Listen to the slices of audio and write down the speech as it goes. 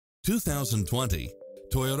2020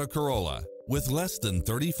 Toyota Corolla with less than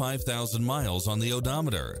 35,000 miles on the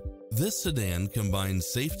odometer. This sedan combines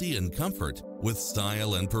safety and comfort with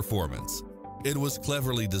style and performance. It was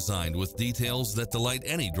cleverly designed with details that delight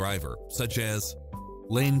any driver, such as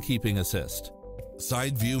lane keeping assist,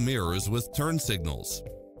 side view mirrors with turn signals,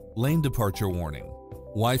 lane departure warning,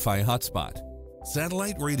 Wi-Fi hotspot,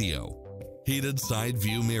 satellite radio, heated side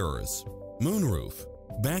view mirrors, moonroof,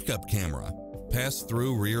 backup camera,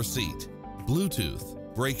 pass-through rear seat,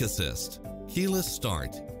 Bluetooth, brake assist, keyless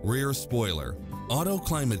start, rear spoiler, auto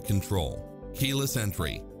climate control, keyless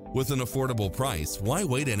entry. With an affordable price, why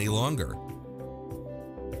wait any longer?